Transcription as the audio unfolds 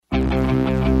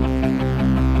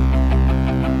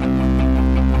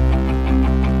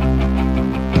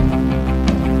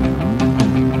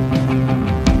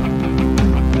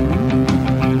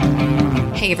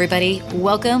everybody.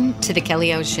 Welcome to The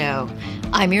Kelly O Show.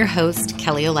 I'm your host,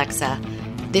 Kelly Alexa.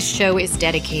 This show is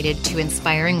dedicated to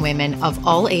inspiring women of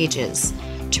all ages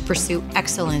to pursue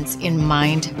excellence in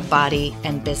mind, body,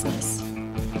 and business.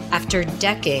 After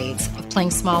decades of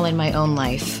playing small in my own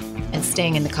life and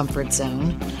staying in the comfort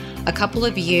zone, a couple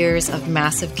of years of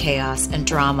massive chaos and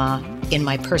drama in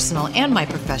my personal and my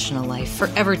professional life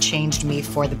forever changed me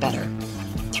for the better.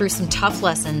 Through some tough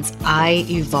lessons, I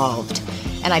evolved,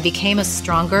 and I became a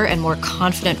stronger and more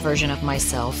confident version of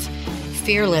myself,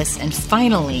 fearless and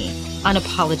finally,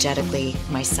 unapologetically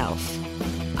myself.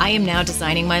 I am now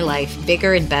designing my life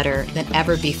bigger and better than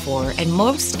ever before, and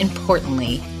most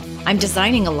importantly, I'm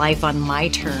designing a life on my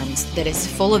terms that is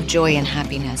full of joy and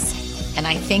happiness. And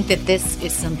I think that this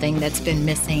is something that's been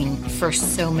missing for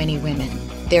so many women.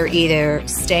 They're either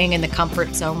staying in the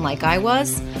comfort zone like I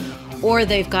was, or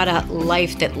they've got a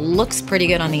life that looks pretty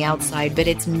good on the outside, but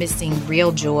it's missing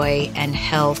real joy and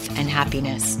health and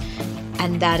happiness.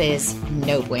 And that is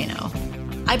no bueno.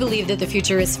 I believe that the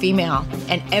future is female,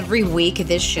 and every week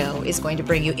this show is going to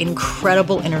bring you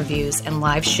incredible interviews and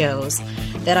live shows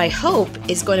that I hope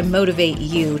is going to motivate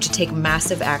you to take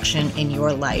massive action in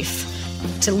your life,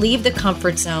 to leave the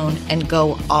comfort zone and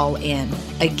go all in,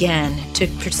 again, to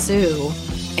pursue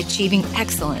achieving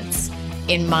excellence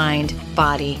in mind,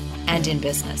 body, and in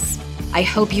business. I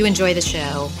hope you enjoy the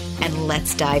show, and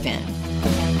let's dive in.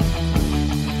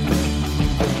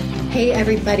 Hey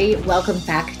everybody, welcome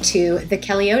back to The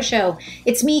Kelly O Show.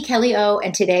 It's me, Kelly O,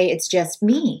 and today it's just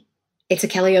me. It's a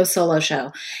Kelly O solo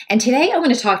show. And today I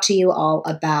want to talk to you all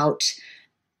about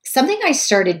something I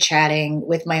started chatting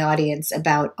with my audience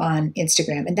about on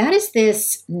Instagram, and that is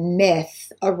this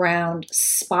myth around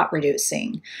spot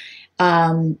reducing.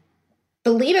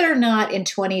 Believe it or not, in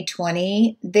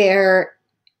 2020, there's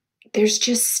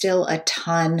just still a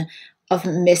ton of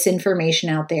misinformation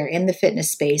out there in the fitness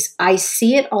space. I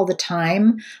see it all the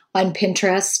time on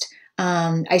Pinterest.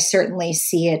 I certainly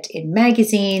see it in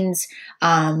magazines.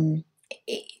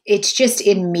 It's just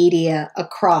in media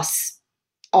across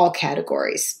all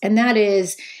categories. And that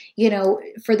is,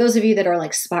 for those of you that are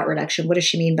like, spot reduction, what does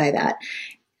she mean by that?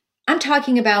 I'm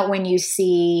talking about when you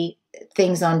see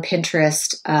things on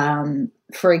Pinterest,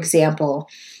 for example,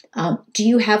 do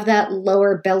you have that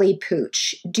lower belly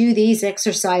pooch? Do these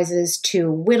exercises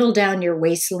to whittle down your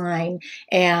waistline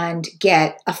and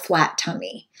get a flat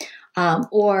tummy?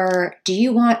 Or do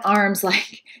you want arms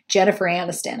like Jennifer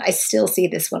Aniston? I still see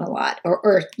this one a lot.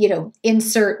 Or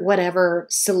insert whatever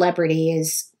celebrity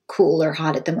is cool or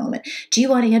hot at the moment. Do you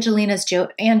want Angelina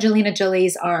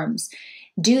Jolie's arms?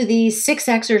 Do these 6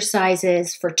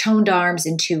 exercises for toned arms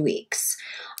in 2 weeks.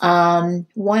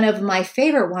 One of my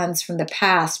favorite ones from the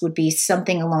past would be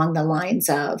something along the lines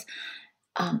of,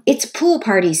 it's pool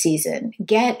party season.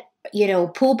 Get,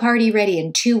 pool party ready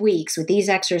in 2 weeks with these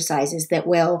exercises that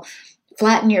will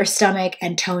flatten your stomach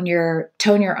and tone your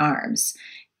arms.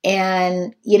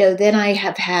 And, then I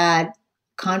have had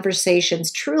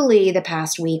conversations truly the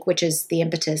past week, which is the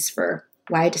impetus for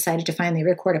why I decided to finally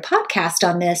record a podcast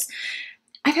on this.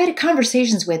 I've had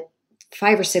conversations with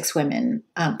 5 or 6 women.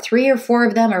 3 or 4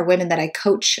 of them are women that I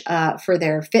coach for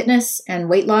their fitness and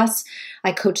weight loss.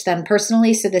 I coach them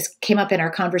personally, so this came up in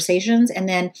our conversations. And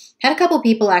then had a couple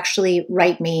people actually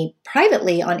write me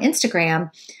privately on Instagram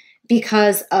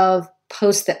because of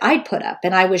posts that I'd put up.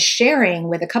 And I was sharing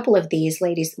with a couple of these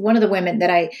ladies. One of the women that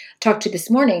I talked to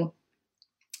this morning,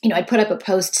 I put up a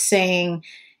post saying,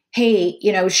 hey,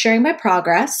 sharing my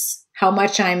progress, how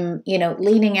much I'm,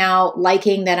 leaning out,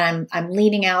 liking that I'm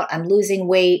leaning out, I'm losing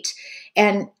weight.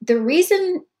 And the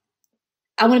reason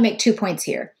I want to make 2 points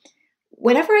here.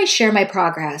 Whenever I share my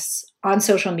progress on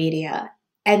social media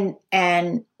and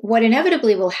what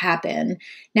inevitably will happen,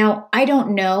 now I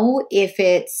don't know if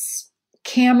it's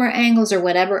camera angles or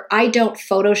whatever. I don't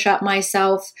Photoshop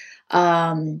myself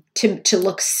to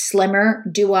look slimmer.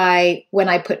 Do I, when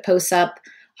I put posts up,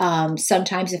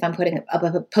 sometimes if I'm putting up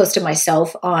a post of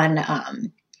myself on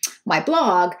my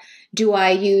blog,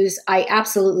 I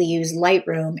absolutely use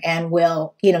Lightroom and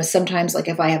will, sometimes like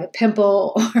if I have a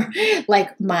pimple or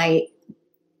like my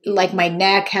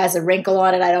neck has a wrinkle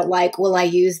on it I don't like, will I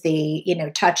use the,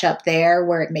 touch up there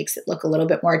where it makes it look a little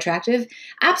bit more attractive?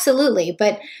 Absolutely.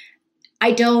 But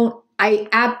I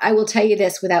will tell you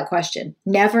this without question.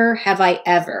 Never have I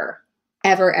ever,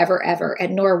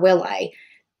 and nor will I,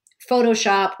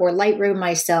 Photoshop or Lightroom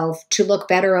myself to look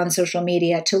better on social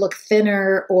media, to look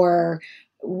thinner or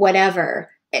whatever.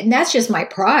 And that's just my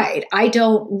pride. I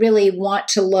don't really want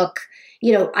to look,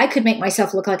 I could make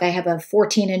myself look like I have a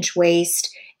 14-inch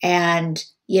waist and,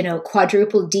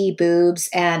 quadruple D boobs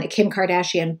and a Kim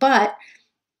Kardashian butt.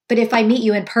 But if I meet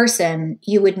you in person,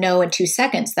 you would know in 2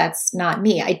 seconds that's not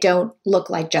me. I don't look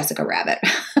like Jessica Rabbit.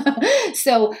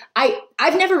 So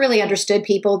I've never really understood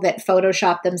people that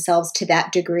Photoshop themselves to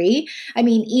that degree. I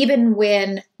mean, even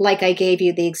when, like I gave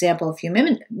you the example a few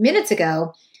minutes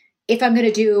ago, if I'm going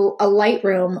to do a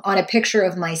Lightroom on a picture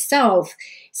of myself,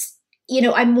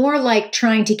 I'm more like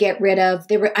trying to get rid of,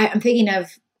 I'm thinking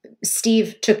of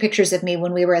Steve took pictures of me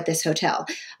when we were at this hotel.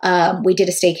 We did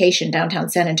a staycation downtown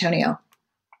San Antonio.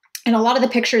 And a lot of the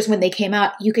pictures when they came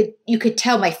out, you could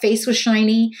tell my face was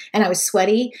shiny and I was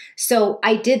sweaty. So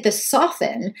I did the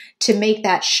soften to make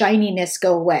that shininess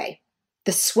go away,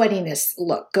 the sweatiness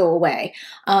go away.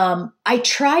 I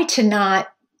try to not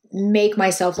make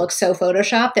myself look so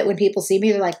Photoshopped that when people see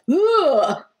me, they're like, "Ooh,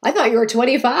 I thought you were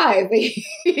 25.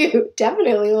 You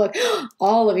definitely look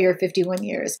all of your 51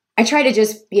 years." I try to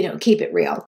just, keep it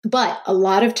real. But a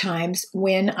lot of times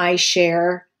when I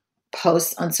share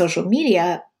posts on social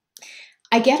media,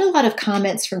 I get a lot of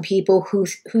comments from people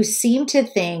who seem to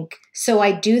think, so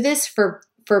I do this for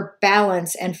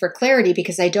balance and for clarity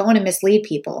because I don't want to mislead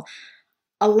people.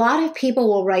 A lot of people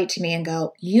will write to me and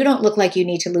go, "You don't look like you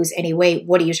need to lose any weight.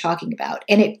 What are you talking about?"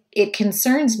 And it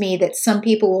concerns me that some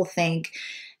people will think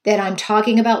that I'm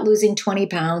talking about losing 20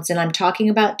 pounds and I'm talking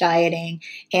about dieting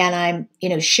and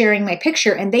I'm, sharing my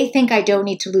picture and they think I don't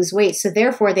need to lose weight. So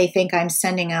therefore they think I'm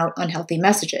sending out unhealthy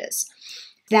messages.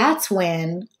 That's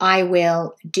when I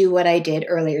will do what I did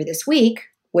earlier this week,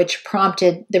 which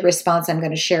prompted the response I'm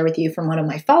going to share with you from one of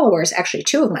my followers, actually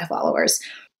 2 of my followers.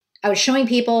 I was showing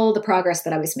people the progress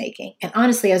that I was making. And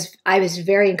honestly, I was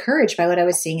very encouraged by what I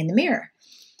was seeing in the mirror.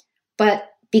 But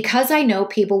because I know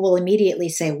people will immediately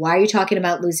say, "Why are you talking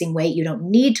about losing weight? You don't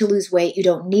need to lose weight. You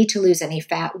don't need to lose any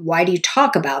fat. Why do you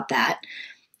talk about that?"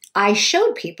 I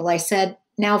showed people, I said,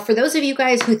 now, for those of you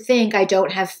guys who think I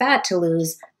don't have fat to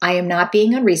lose, I am not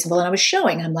being unreasonable. And I was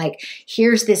showing, I'm like,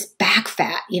 here's this back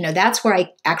fat. That's where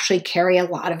I actually carry a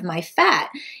lot of my fat,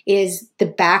 is the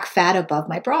back fat above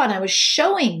my bra. And I was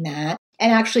showing that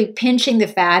and actually pinching the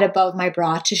fat above my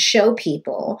bra to show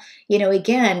people,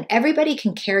 again, everybody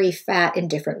can carry fat in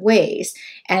different ways.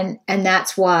 And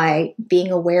that's why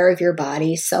being aware of your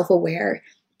body, self-aware,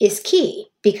 is key,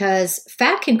 because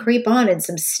fat can creep on in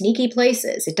some sneaky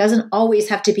places. It doesn't always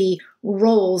have to be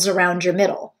rolls around your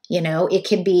middle. It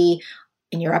can be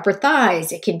in your upper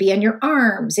thighs. It can be on your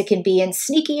arms. It can be in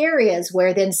sneaky areas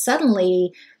where then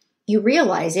suddenly you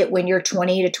realize it when you're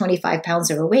 20 to 25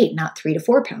 pounds overweight, not 3 to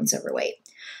 4 pounds overweight.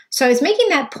 So I was making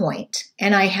that point,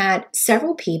 and I had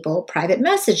several people private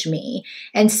message me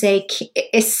and say,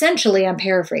 essentially, I'm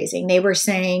paraphrasing, they were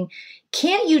saying,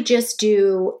 "Can't you just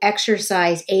do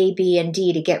exercise A, B, and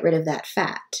D to get rid of that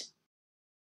fat?"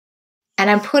 And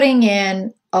I'm putting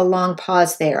in a long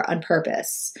pause there on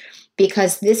purpose,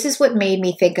 because this is what made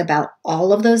me think about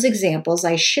all of those examples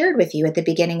I shared with you at the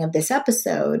beginning of this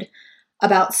episode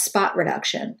about spot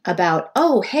reduction, about,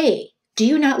 oh, hey, do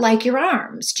you not like your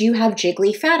arms? Do you have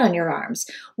jiggly fat on your arms?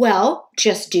 Well,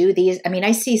 just do these. I mean,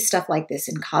 I see stuff like this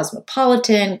in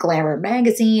Cosmopolitan, Glamour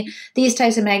magazine, these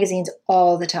types of magazines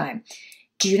all the time.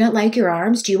 Do you not like your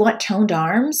arms? Do you want toned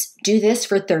arms? Do this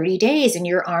for 30 days and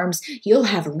your arms, you'll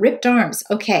have ripped arms.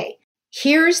 Okay,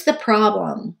 here's the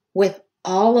problem with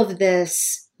all of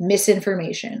this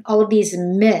misinformation, all of these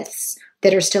myths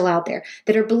that are still out there,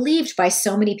 that are believed by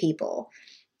so many people.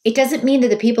 It doesn't mean that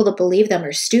the people that believe them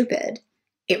are stupid.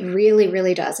 It really,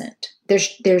 really doesn't.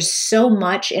 There's so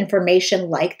much information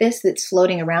like this that's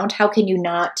floating around. How can you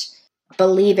not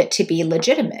believe it to be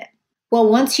legitimate? Well,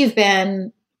 once you've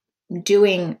been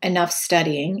doing enough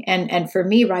studying, and for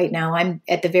me right now, I'm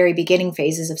at the very beginning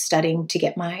phases of studying to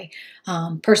get my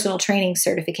personal training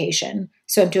certification.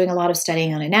 So I'm doing a lot of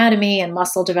studying on anatomy and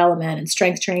muscle development and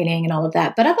strength training and all of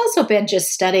that. But I've also been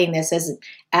just studying this as an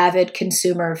avid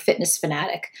consumer fitness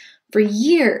fanatic for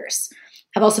years.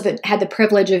 I've also had the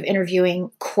privilege of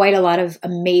interviewing quite a lot of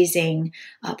amazing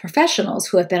professionals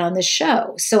who have been on this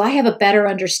show. So I have a better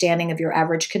understanding of your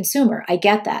average consumer. I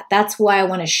get that. That's why I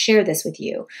want to share this with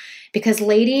you. Because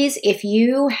ladies, if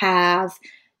you have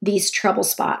these trouble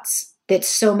spots that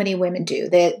so many women do,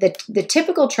 the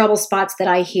typical trouble spots that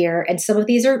I hear, and some of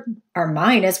these are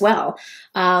mine as well,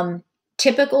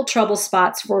 typical trouble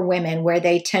spots for women where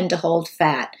they tend to hold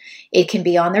fat. It can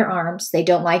be on their arms. They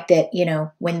don't like that,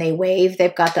 when they wave,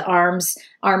 they've got the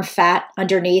arm fat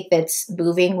underneath that's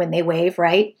moving when they wave,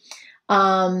 right?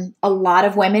 A lot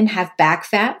of women have back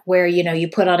fat where, you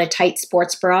put on a tight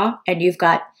sports bra and you've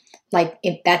got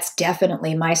that's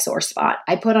definitely my sore spot.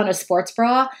 I put on a sports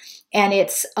bra and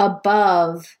it's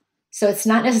above, so it's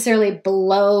not necessarily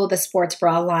below the sports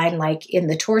bra line, like in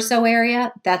the torso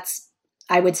area. That's,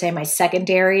 I would say, my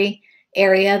secondary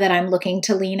area that I'm looking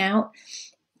to lean out.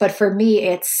 But for me,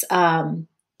 it's,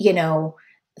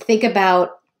 think about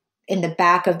in the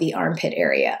back of the armpit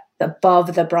area,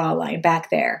 above the bra line back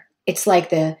there. It's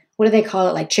like what do they call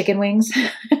it? Like chicken wings.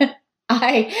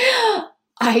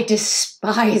 I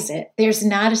despise it. There's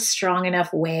not a strong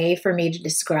enough way for me to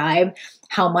describe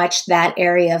how much that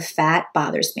area of fat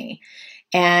bothers me.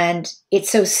 And it's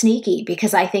so sneaky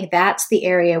because I think that's the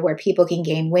area where people can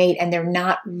gain weight and they're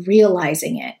not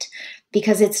realizing it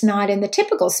because it's not in the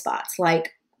typical spots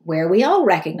like where we all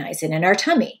recognize it in our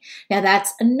tummy. Now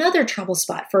that's another trouble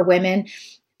spot for women,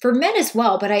 for men as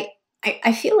well. But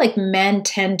I feel like men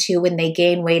tend to, when they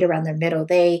gain weight around their middle,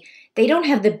 they don't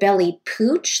have the belly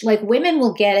pooch. Like women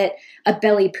will get it, a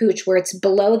belly pooch where it's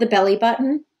below the belly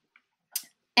button.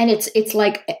 And it's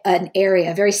like an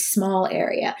area, a very small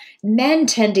area. Men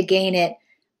tend to gain it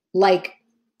like,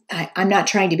 I'm not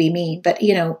trying to be mean, but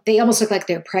they almost look like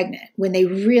they're pregnant when they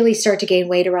really start to gain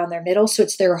weight around their middle. So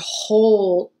it's their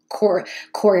whole core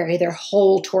area, their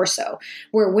whole torso,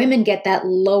 where women get that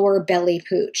lower belly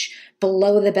pooch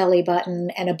below the belly button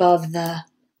and above the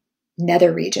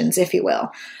nether regions, if you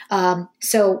will.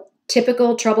 So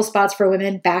typical trouble spots for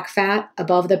women: back fat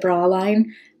above the bra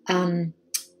line,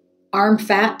 arm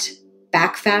fat,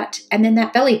 back fat, and then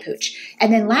that belly pooch.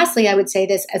 And then lastly, I would say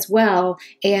this as well,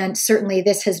 and certainly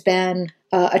this has been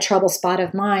a trouble spot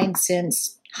of mine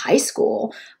since high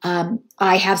school.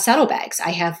 I have saddlebags.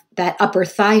 I have that upper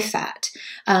thigh fat.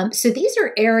 So these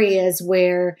are areas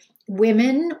where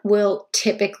women will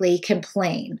typically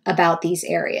complain about these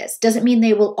areas. Doesn't mean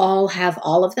they will all have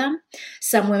all of them.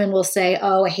 Some women will say,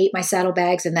 oh, I hate my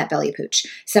saddlebags and that belly pooch.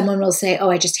 Someone will say, oh,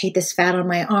 I just hate this fat on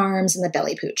my arms and the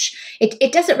belly pooch.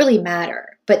 It doesn't really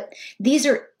matter. But these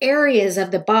are areas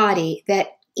of the body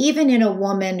that even in a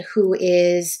woman who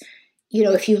is,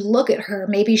 if you look at her,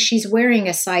 maybe she's wearing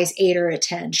a size 8 or a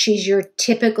 10. She's your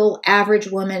typical average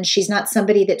woman. She's not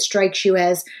somebody that strikes you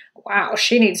as, wow,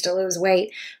 she needs to lose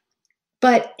weight.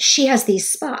 But she has these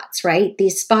spots, right?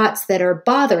 These spots that are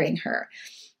bothering her.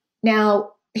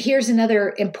 Now, here's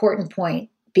another important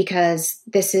point, because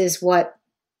this is what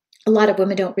a lot of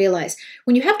women don't realize.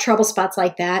 When you have trouble spots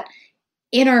like that,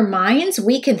 in our minds,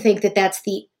 we can think that that's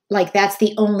the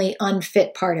only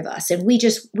unfit part of us. And we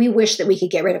wish that we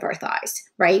could get rid of our thighs,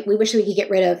 right? We wish that we could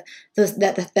get rid of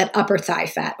that upper thigh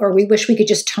fat, or we wish we could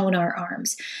just tone our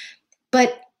arms.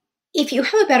 But if you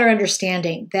have a better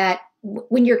understanding that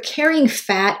when you're carrying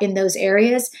fat in those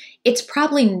areas, it's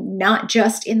probably not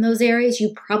just in those areas.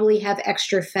 You probably have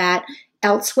extra fat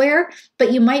elsewhere,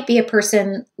 but you might be a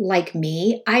person like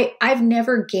me. I've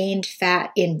never gained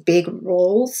fat in big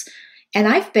rolls, and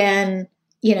I've been,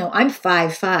 I'm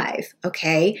 5'5",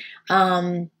 okay?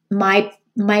 My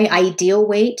ideal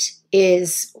weight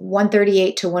is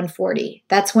 138 to 140.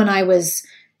 That's when I was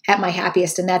at my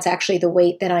happiest, and that's actually the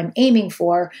weight that I'm aiming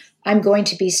for. I'm going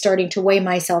to be starting to weigh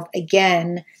myself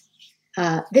again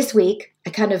this week. I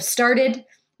kind of started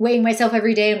weighing myself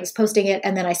every day and was posting it,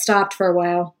 and then I stopped for a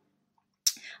while.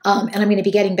 And I'm going to be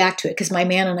getting back to it because my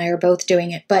man and I are both doing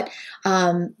it. But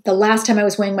the last time I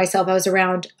was weighing myself, I was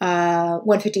around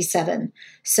 157.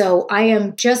 So I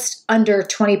am just under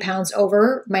 20 pounds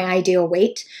over my ideal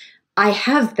weight. I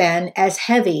have been as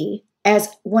heavy as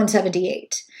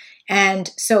 178. And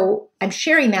so I'm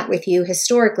sharing that with you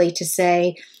historically to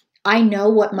say, I know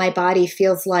what my body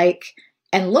feels like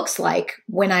and looks like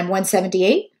when I'm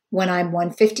 178, when I'm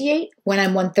 158, when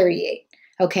I'm 138.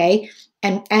 Okay.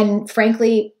 And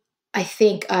frankly, I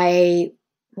think I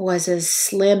was as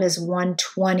slim as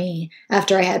 120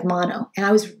 after I had mono. And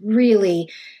I was really,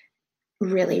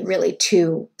 really, really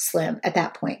too slim at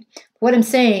that point. What I'm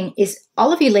saying is,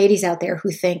 all of you ladies out there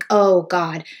who think, oh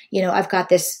God, I've got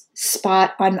this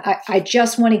spot on, I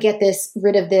just want to get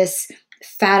rid of this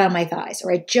fat on my thighs,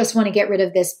 or I just want to get rid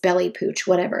of this belly pooch,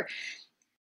 whatever.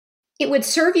 It would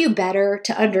serve you better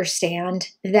to understand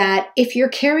that if you're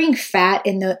carrying fat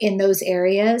in those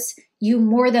areas, you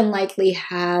more than likely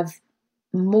have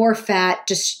more fat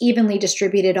just evenly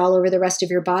distributed all over the rest of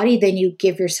your body than you're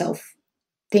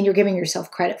giving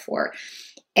yourself credit for.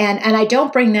 And I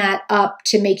don't bring that up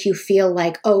to make you feel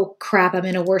like, oh crap, I'm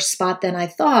in a worse spot than I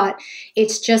thought.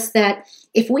 It's just that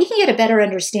if we can get a better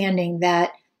understanding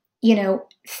that,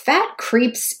 fat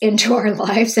creeps into our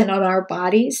lives and on our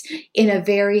bodies in a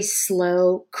very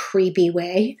slow, creepy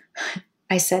way.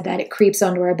 I said that it creeps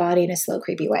onto our body in a slow,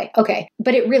 creepy way. Okay,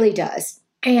 but it really does.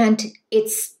 And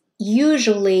it's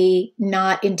usually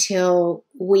not until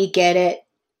we get it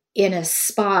in a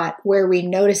spot where we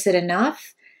notice it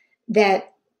enough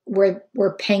that we're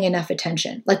paying enough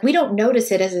attention. Like, we don't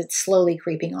notice it as it's slowly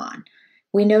creeping on.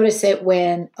 We notice it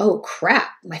when, oh crap,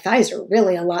 my thighs are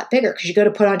really a lot bigger, because you go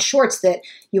to put on shorts that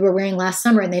you were wearing last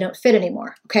summer and they don't fit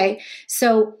anymore. Okay.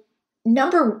 So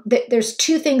there's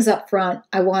two things up front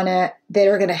that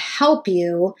are going to help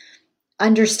you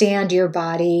understand your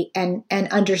body and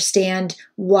understand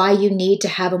why you need to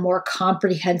have a more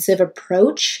comprehensive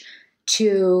approach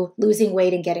to losing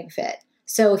weight and getting fit.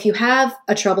 So if you have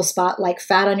a trouble spot like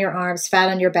fat on your arms, fat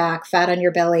on your back, fat on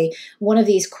your belly, one of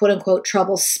these quote unquote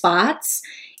trouble spots,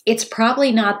 it's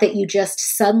probably not that you just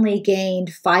suddenly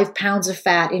gained 5 pounds of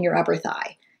fat in your upper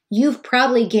thigh. You've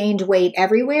probably gained weight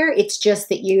everywhere. It's just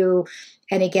that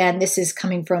and again, this is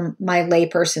coming from my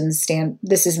layperson's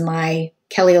this is my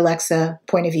Kelly Alexa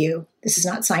point of view. This is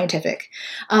not scientific.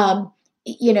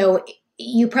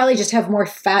 You probably just have more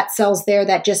fat cells there.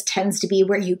 That just tends to be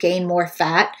where you gain more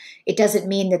fat. It doesn't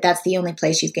mean that that's the only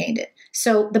place you've gained it.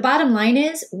 So the bottom line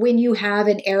is, when you have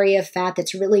an area of fat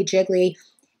that's really jiggly,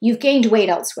 you've gained weight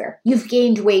elsewhere. You've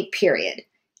gained weight, period.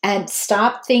 And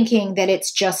stop thinking that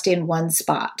it's just in one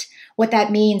spot. What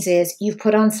that means is you've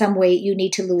put on some weight, you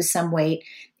need to lose some weight.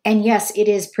 And yes, it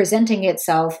is presenting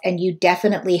itself, and you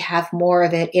definitely have more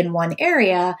of it in one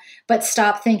area, but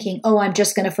stop thinking, oh, I'm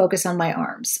just going to focus on my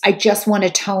arms. I just want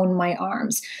to tone my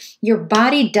arms. Your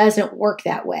body doesn't work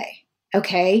that way,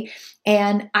 okay?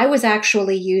 And I was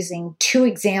actually using two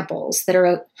examples that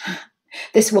are,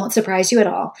 this won't surprise you at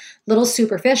all, little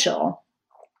superficial,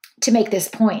 to make this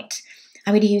point.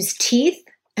 I'm going to use teeth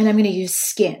and I'm going to use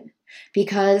skin,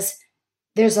 because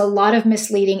there's a lot of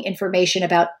misleading information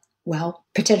about, well,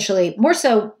 potentially more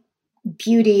so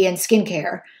beauty and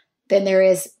skincare than there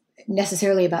is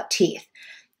necessarily about teeth.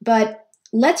 But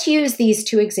let's use these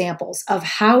two examples of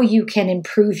how you can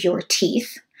improve your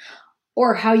teeth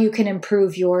or how you can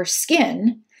improve your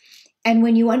skin. And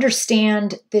when you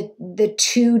understand the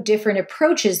two different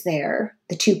approaches there,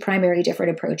 the two primary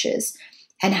different approaches,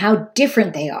 and how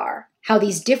different they are, how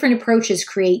these different approaches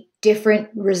create different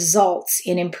results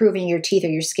in improving your teeth or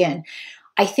your skin,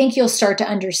 I think you'll start to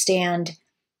understand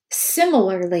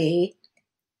similarly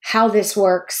how this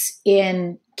works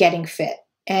in getting fit,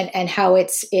 and how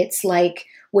it's like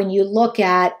when you look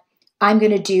at, I'm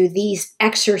going to do these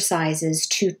exercises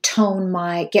to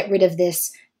get rid of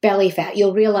this belly fat,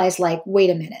 you'll realize, like, wait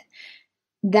a minute,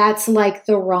 that's like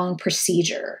the wrong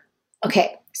procedure.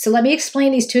 Okay, so let me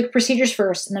explain these two procedures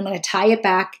first, and I'm going to tie it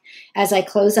back as I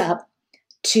close up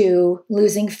to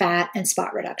losing fat and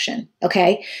spot reduction.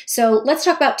 Okay, so let's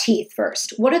talk about teeth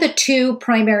first. What are the two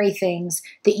primary things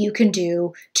that you can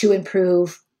do to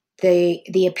improve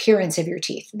the appearance of your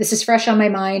teeth? This is fresh on my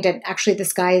mind, and actually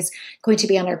this guy is going to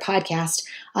be on our podcast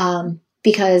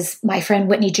because my friend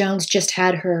Whitney Jones just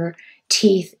had her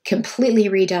teeth completely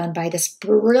redone by this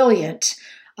brilliant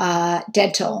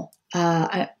dental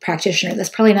practitioner. That's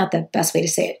probably not the best way to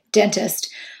say it.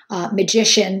 Dentist,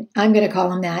 magician, I'm going to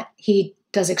call him that. He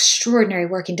does extraordinary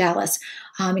work in Dallas,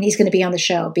 and he's going to be on the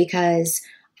show because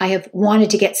I have wanted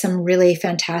to get some really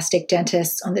fantastic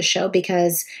dentists on the show,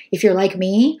 because if you're like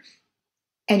me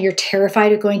and you're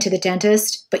terrified of going to the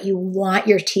dentist, but you want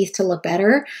your teeth to look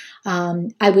better,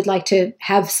 I would like to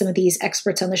have some of these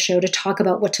experts on the show to talk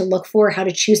about what to look for, how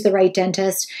to choose the right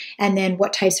dentist, and then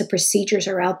what types of procedures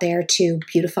are out there to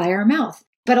beautify our mouth,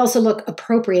 but also look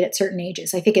appropriate at certain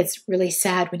ages. I think it's really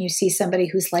sad when you see somebody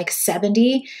who's like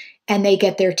 70 and they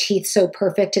get their teeth so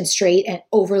perfect and straight and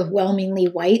overwhelmingly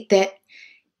white that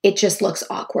it just looks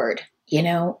awkward.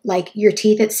 Like your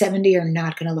teeth at 70 are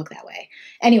not going to look that way.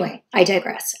 Anyway, I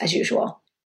digress as usual.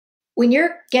 When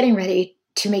you're getting ready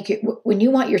when you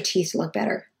want your teeth to look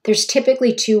better, there's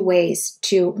typically two ways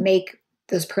to make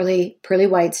those pearly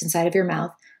whites inside of your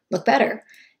mouth look better.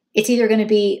 It's either going to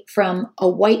be from a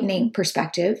whitening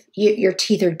perspective. Your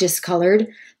teeth are discolored.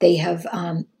 They have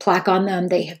plaque on them.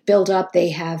 They have buildup. They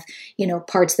have,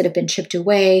 parts that have been chipped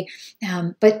away.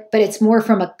 But it's more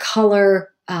from a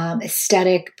color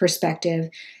aesthetic perspective.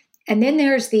 And then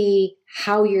there's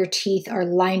how your teeth are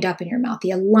lined up in your mouth,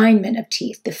 the alignment of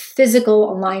teeth, the physical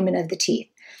alignment of the teeth.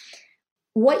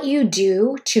 What you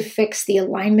do to fix the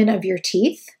alignment of your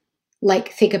teeth,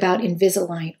 like think about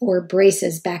Invisalign or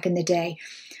braces back in the day,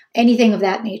 anything of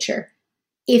that nature.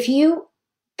 If you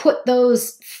put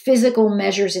those physical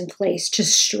measures in place to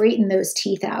straighten those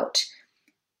teeth out,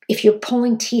 if you're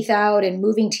pulling teeth out and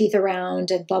moving teeth around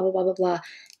and blah, blah, blah, blah, blah,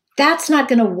 that's not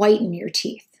going to whiten your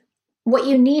teeth. What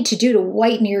you need to do to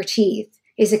whiten your teeth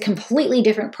is a completely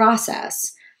different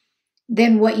process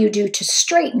than what you do to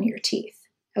straighten your teeth.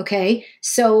 Okay?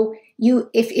 So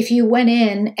if you went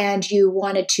in and you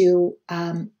wanted to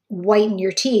whiten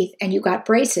your teeth and you got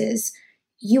braces,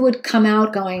 you would come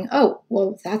out going, oh,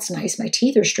 well, that's nice. My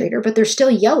teeth are straighter, but they're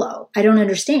still yellow. I don't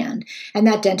understand. And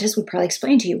that dentist would probably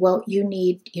explain to you, well, you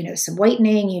need, some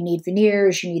whitening, you need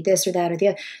veneers, you need this or that or the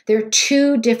other. There are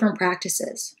two different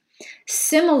practices.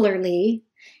 Similarly,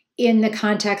 in the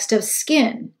context of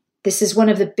skin, this is one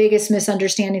of the biggest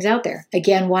misunderstandings out there.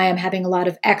 Again, why I'm having a lot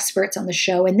of experts on the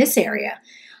show in this area.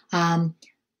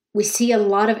 We see a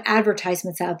lot of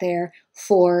advertisements out there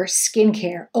for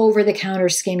skincare, over-the-counter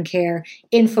skincare,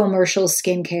 infomercial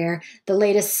skincare, the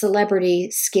latest celebrity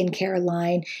skincare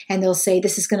line, and they'll say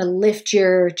this is going to lift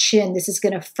your chin, this is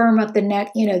going to firm up the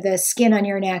neck, the skin on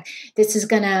your neck, this is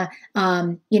going to,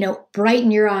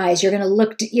 brighten your eyes, you're going to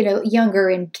look, younger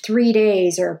in 3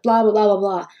 days, or blah, blah, blah, blah,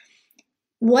 blah.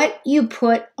 What you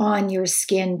put on your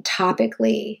skin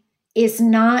topically is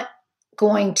not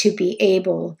going to be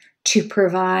able to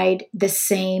provide the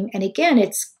same. And again,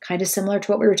 it's kind of similar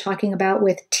to what we were talking about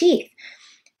with teeth.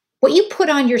 What you put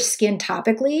on your skin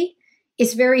topically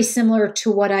is very similar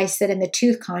to what I said in the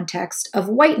tooth context of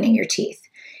whitening your teeth.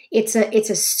 It's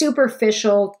a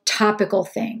superficial topical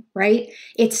thing, right?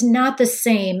 It's not the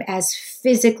same as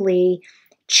physically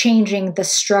changing the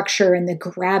structure and the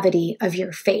gravity of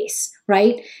your face,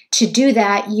 right? To do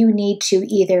that, you need to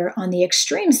either on the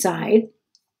extreme side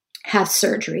have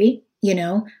surgery,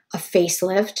 a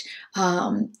facelift.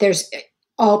 There's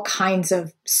all kinds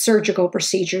of surgical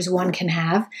procedures one can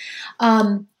have.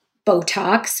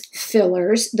 Botox,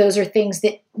 fillers, those are things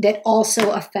that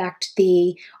also affect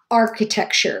the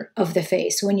architecture of the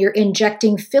face. When you're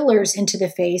injecting fillers into the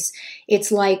face,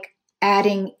 it's like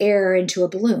adding air into a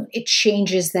balloon. It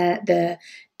changes the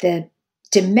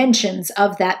dimensions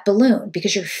of that balloon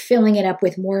because you're filling it up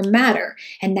with more matter,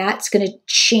 and that's going to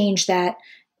change that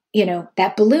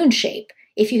balloon shape.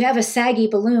 If you have a saggy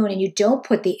balloon and you don't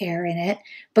put the air in it,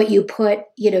 but you put,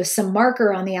 some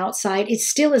marker on the outside, it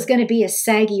still is going to be a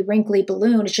saggy, wrinkly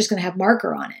balloon. It's just going to have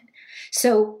marker on it.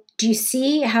 So do you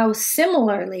see how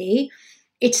similarly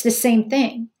it's the same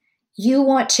thing? You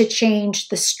want to change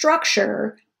the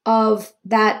structure of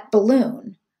that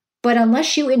balloon, but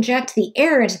unless you inject the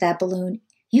air into that balloon,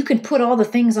 you can put all the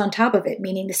things on top of it,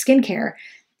 meaning the skincare,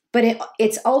 but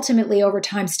it's ultimately over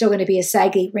time still going to be a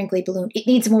saggy, wrinkly balloon. It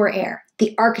needs more air.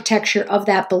 The architecture of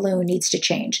that balloon needs to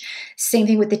change. Same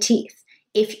thing with the teeth.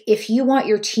 If you want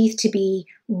your teeth to be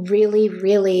really,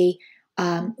 really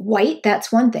white,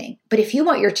 that's one thing. But if you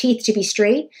want your teeth to be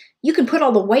straight, you can put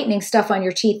all the whitening stuff on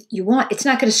your teeth you want. It's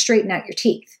not going to straighten out your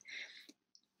teeth.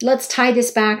 Let's tie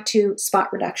this back to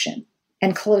spot reduction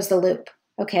and close the loop.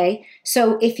 Okay.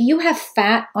 So if you have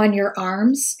fat on your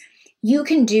arms, you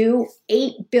can do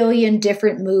 8 billion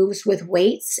different moves with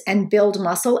weights and build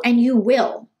muscle, and you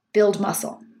will build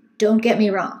muscle. Don't get me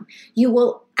wrong. You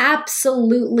will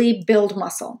absolutely build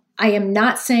muscle. I am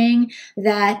not saying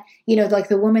that, like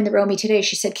the woman that wrote me today,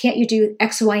 she said, can't you do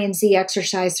X, Y, and Z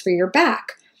exercise for your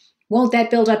back? Won't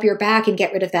that build up your back and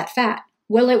get rid of that fat?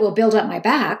 Well, it will build up my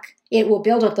back. It will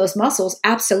build up those muscles.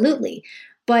 Absolutely.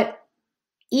 But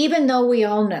even though we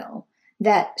all know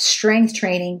that strength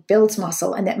training builds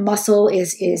muscle and that muscle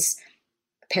is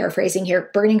paraphrasing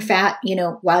here, burning fat,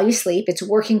 while you sleep, it's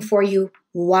working for you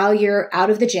while you're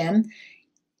out of the gym.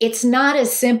 It's not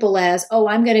as simple as,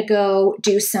 I'm going to go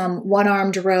do some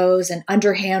one-armed rows and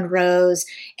underhand rows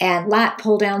and lat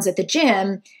pull downs at the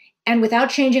gym. And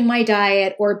without changing my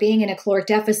diet or being in a caloric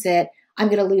deficit, I'm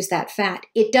going to lose that fat.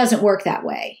 It doesn't work that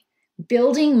way.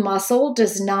 Building muscle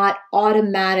does not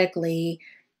automatically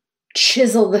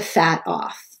chisel the fat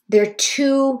off. They're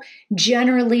two,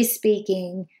 generally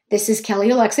speaking, this is Kelly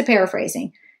Alexa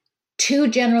paraphrasing, two,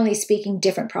 generally speaking,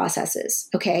 different processes,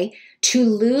 okay? To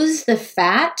lose the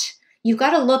fat, you've got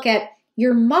to look at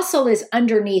your muscle is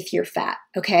underneath your fat,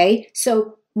 okay?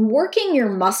 So working your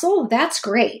muscle, that's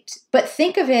great. But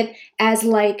think of it as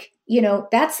like,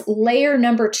 that's layer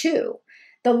number 2.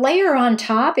 The layer on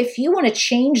top, if you want to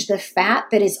change the fat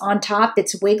that is on top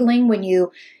that's wiggling when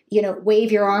you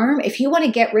wave your arm, if you want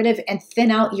to get rid of and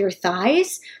thin out your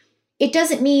thighs, it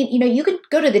doesn't mean, you can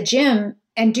go to the gym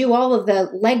and do all of the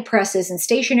leg presses and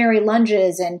stationary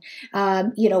lunges and,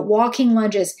 walking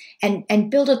lunges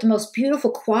and build up the most beautiful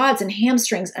quads and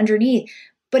hamstrings underneath.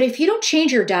 But if you don't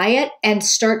change your diet and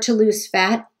start to lose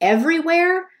fat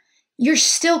everywhere, you're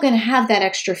still going to have that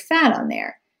extra fat on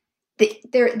there.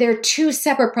 They're two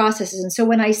separate processes. And so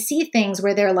when I see things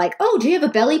where they're like, do you have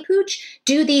a belly pooch?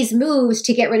 Do these moves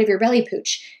to get rid of your belly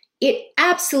pooch. It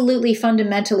absolutely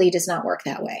fundamentally does not work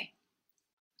that way.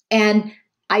 And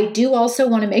I do also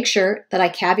want to make sure that I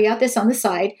caveat this on the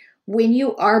side. When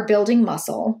you are building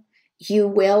muscle, you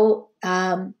will,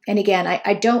 and again,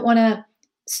 I don't want to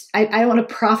I don't want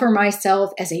to proffer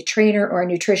myself as a trainer or a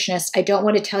nutritionist. I don't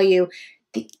want to tell you,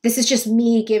 this is just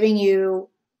me giving you,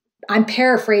 I'm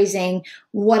paraphrasing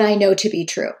what I know to be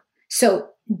true. So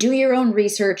do your own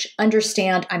research,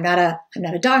 understand I'm not a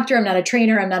doctor, I'm not a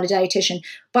trainer, I'm not a dietitian,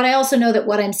 but I also know that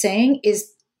what I'm saying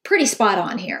is pretty spot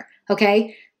on here.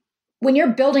 Okay. When you're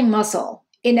building muscle,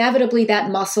 inevitably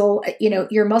that muscle,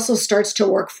 your muscle starts to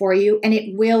work for you and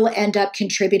it will end up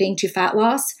contributing to fat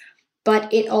loss,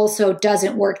 but it also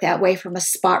doesn't work that way from a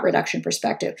spot reduction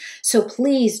perspective. So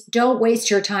please don't waste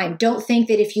your time. Don't think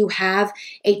that if you have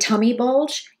a tummy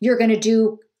bulge, you're going to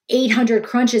do 800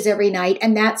 crunches every night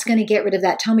and that's going to get rid of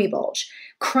that tummy bulge.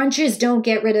 Crunches don't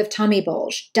get rid of tummy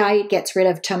bulge. Diet gets rid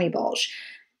of tummy bulge.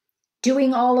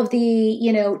 Doing all of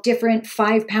the, different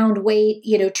 5-pound weight,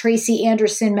 Tracy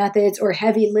Anderson methods or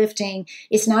heavy lifting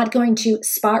is not going to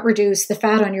spot reduce the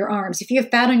fat on your arms. If you have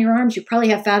fat on your arms, you probably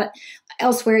have fat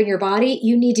elsewhere in your body.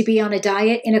 You need to be on a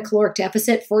diet in a caloric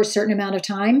deficit for a certain amount of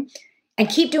time and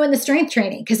keep doing the strength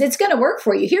training because it's going to work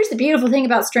for you. Here's the beautiful thing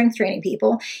about strength training,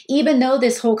 people. Even though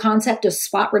this whole concept of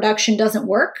spot reduction doesn't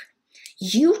work,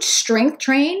 you strength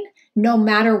train no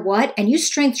matter what, and you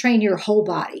strength train your whole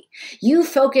body. You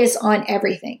focus on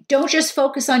everything. Don't just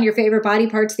focus on your favorite body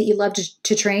parts that you love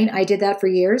to train. I did that for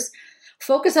years.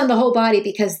 Focus on the whole body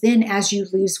because then as you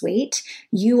lose weight,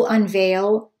 you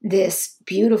unveil this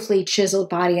beautifully chiseled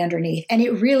body underneath. And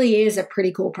it really is a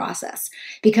pretty cool process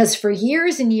because for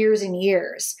years and years and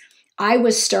years, I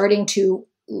was starting to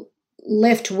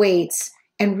lift weights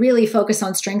and really focus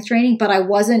on strength training, but I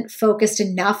wasn't focused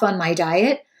enough on my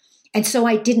diet. And so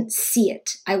I didn't see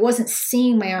it. I wasn't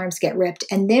seeing my arms get ripped.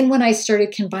 And then when I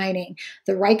started combining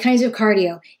the right kinds of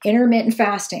cardio, intermittent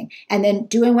fasting, and then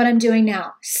doing what I'm doing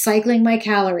now, cycling my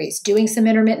calories, doing some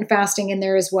intermittent fasting in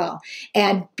there as well,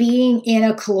 and being in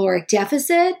a caloric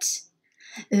deficit,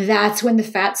 that's when the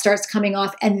fat starts coming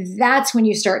off. And that's when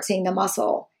you start seeing the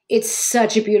muscle. It's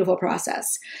such a beautiful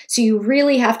process. So you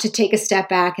really have to take a step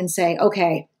back and say,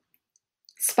 okay,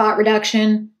 spot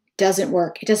reduction doesn't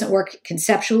work. It doesn't work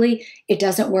conceptually. It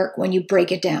doesn't work when you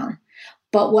break it down.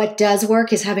 But what does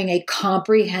work is having a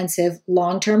comprehensive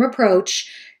long-term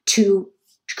approach to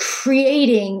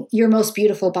creating your most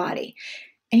beautiful body.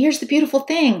 And here's the beautiful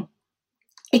thing.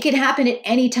 It can happen at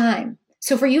any time.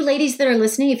 So for you ladies that are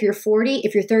listening, if you're 40,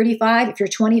 if you're 35, if you're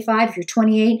 25, if you're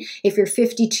 28, if you're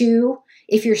 52,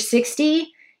 if you're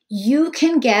 60, you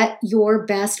can get your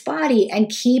best body and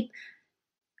keep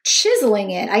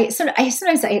chiseling it. I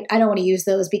sometimes I don't want to use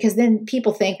those because then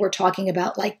people think we're talking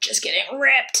about like just getting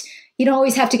ripped. You don't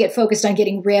always have to get focused on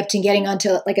getting ripped and getting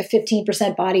onto like a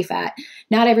 15% body fat.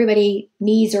 Not everybody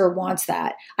needs or wants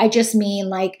that. I just mean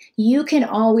like you can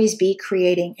always be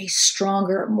creating a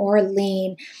stronger, more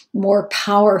lean, more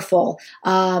powerful,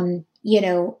 better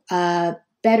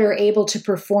able to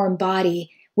perform body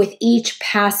with each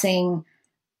passing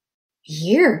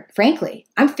year, frankly.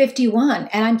 I'm 51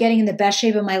 and I'm getting in the best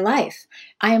shape of my life.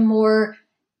 I am more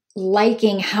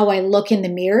liking how I look in the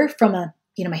mirror from a,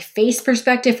 my face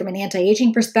perspective, from an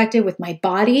anti-aging perspective with my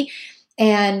body.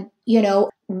 And,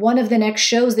 one of the next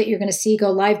shows that you're going to see go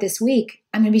live this week,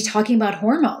 I'm going to be talking about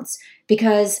hormones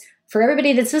because for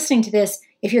everybody that's listening to this,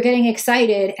 if you're getting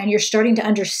excited and you're starting to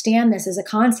understand this as a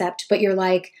concept, but you're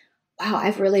like, wow,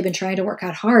 I've really been trying to work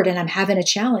out hard and I'm having a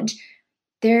challenge.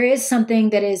 There is something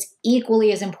that is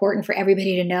equally as important for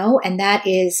everybody to know, and that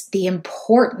is the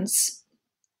importance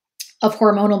of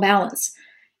hormonal balance.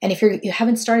 And if you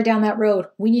haven't started down that road,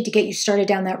 we need to get you started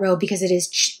down that road because it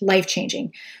is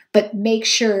life-changing. But make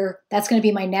sure, that's going to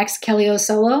be my next Kelly O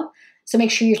solo, so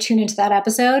make sure you're tuned into that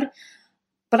episode.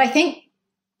 But I think,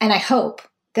 and I hope,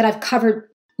 that I've covered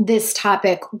this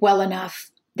topic well enough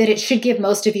that it should give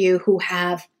most of you who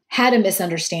have had a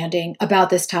misunderstanding about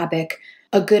this topic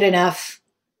a good enough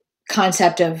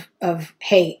concept of,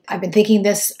 hey, I've been thinking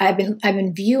this, I've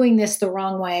been viewing this the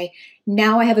wrong way.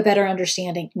 Now I have a better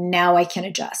understanding. Now I can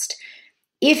adjust.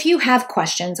 If you have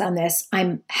questions on this,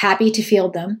 I'm happy to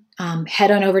field them.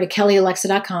 Head on over to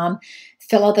kellyalexa.com,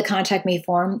 fill out the contact me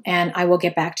form, and I will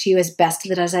get back to you as best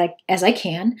as I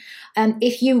can.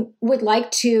 If you would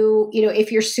like to,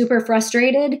 if you're super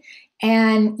frustrated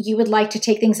and you would like to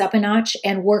take things up a notch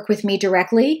and work with me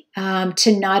directly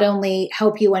to not only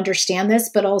help you understand this,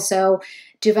 but also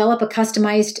develop a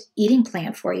customized eating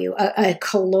plan for you, a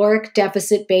caloric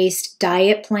deficit-based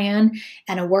diet plan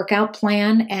and a workout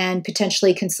plan, and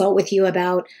potentially consult with you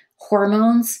about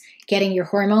hormones, getting your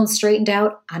hormones straightened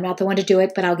out. I'm not the one to do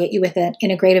it, but I'll get you with an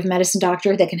integrative medicine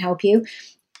doctor that can help you.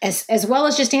 As well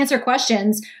as just answer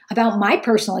questions about my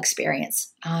personal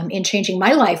experience in changing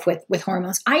my life with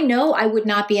hormones. I know I would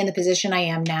not be in the position I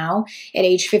am now at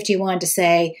age 51 to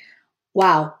say,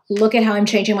 wow, look at how I'm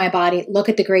changing my body. Look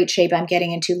at the great shape I'm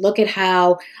getting into. Look at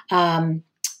how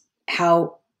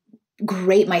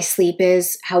great my sleep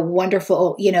is, how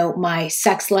wonderful, my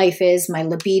sex life is, my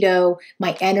libido,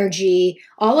 my energy.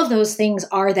 All of those things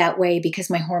are that way because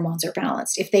my hormones are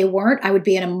balanced. If they weren't, I would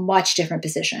be in a much different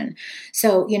position.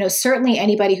 So, certainly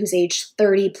anybody who's age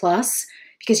 30 plus,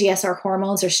 because yes, our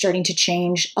hormones are starting to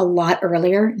change a lot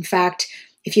earlier. In fact,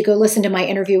 if you go listen to my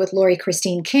interview with Lori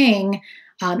Christine King,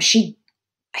 I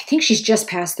think she's just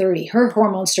past 30. Her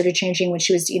hormones started changing when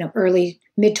she was, early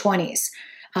mid 20s.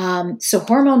 So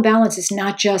hormone balance is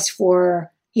not just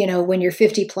for, when you're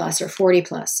 50 plus or 40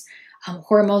 plus.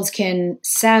 Hormones can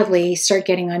sadly start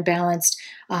getting unbalanced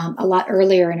a lot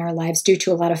earlier in our lives due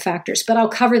to a lot of factors. But I'll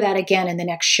cover that again in the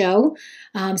next show.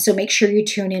 So make sure you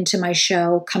tune into my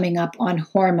show coming up on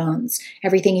hormones,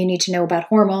 everything you need to know about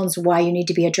hormones, why you need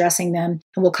to be addressing them,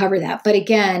 and we'll cover that. But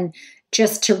again,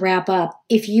 just to wrap up,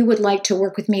 if you would like to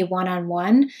work with me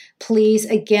one-on-one, please,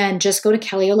 again, just go to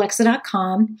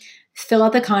kellyolexa.com, fill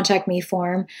out the contact me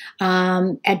form,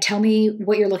 and tell me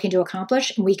what you're looking to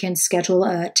accomplish. And we can schedule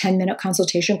a 10-minute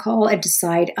consultation call and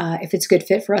decide if it's a good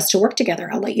fit for us to work together.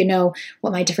 I'll let you know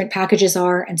what my different packages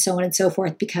are and so on and so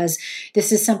forth, because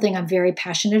this is something I'm very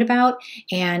passionate about,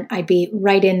 and I'd be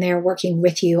right in there working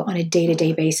with you on a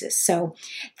day-to-day basis. So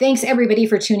thanks everybody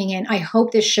for tuning in. I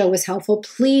hope this show was helpful.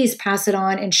 Please pass it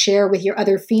on and share with your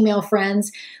other female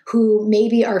friends who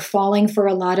maybe are falling for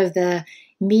a lot of the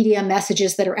media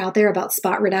messages that are out there about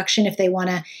spot reduction. If they want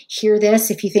to hear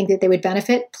this, if you think that they would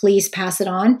benefit, please pass it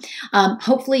on.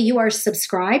 Hopefully you are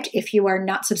subscribed. If you are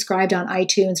not subscribed on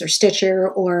iTunes or Stitcher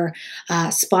or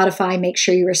Spotify, make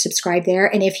sure you are subscribed there.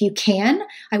 And if you can,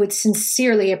 I would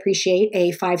sincerely appreciate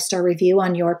a 5-star review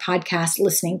on your podcast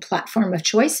listening platform of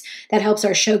choice. That helps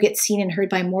our show get seen and heard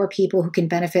by more people who can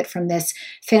benefit from this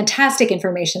fantastic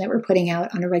information that we're putting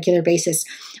out on a regular basis.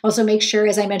 Also, make sure,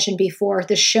 as I mentioned before,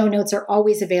 the show notes are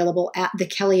always available at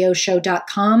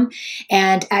thekelliyoshow.com,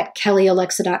 and at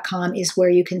kellyolexa.com is where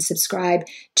you can subscribe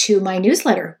to my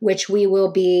newsletter, which we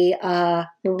will be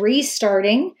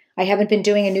restarting. I haven't been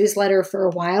doing a newsletter for a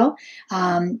while,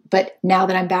 but now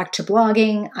that I'm back to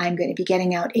blogging, I'm going to be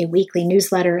getting out a weekly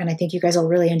newsletter, and I think you guys will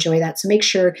really enjoy that. So make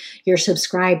sure you're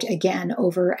subscribed again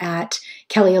over at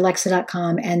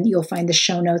kellyolexa.com, and you'll find the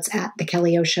show notes at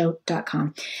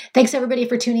thekellyshow.com. Thanks everybody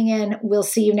for tuning in. We'll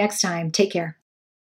see you next time. Take care.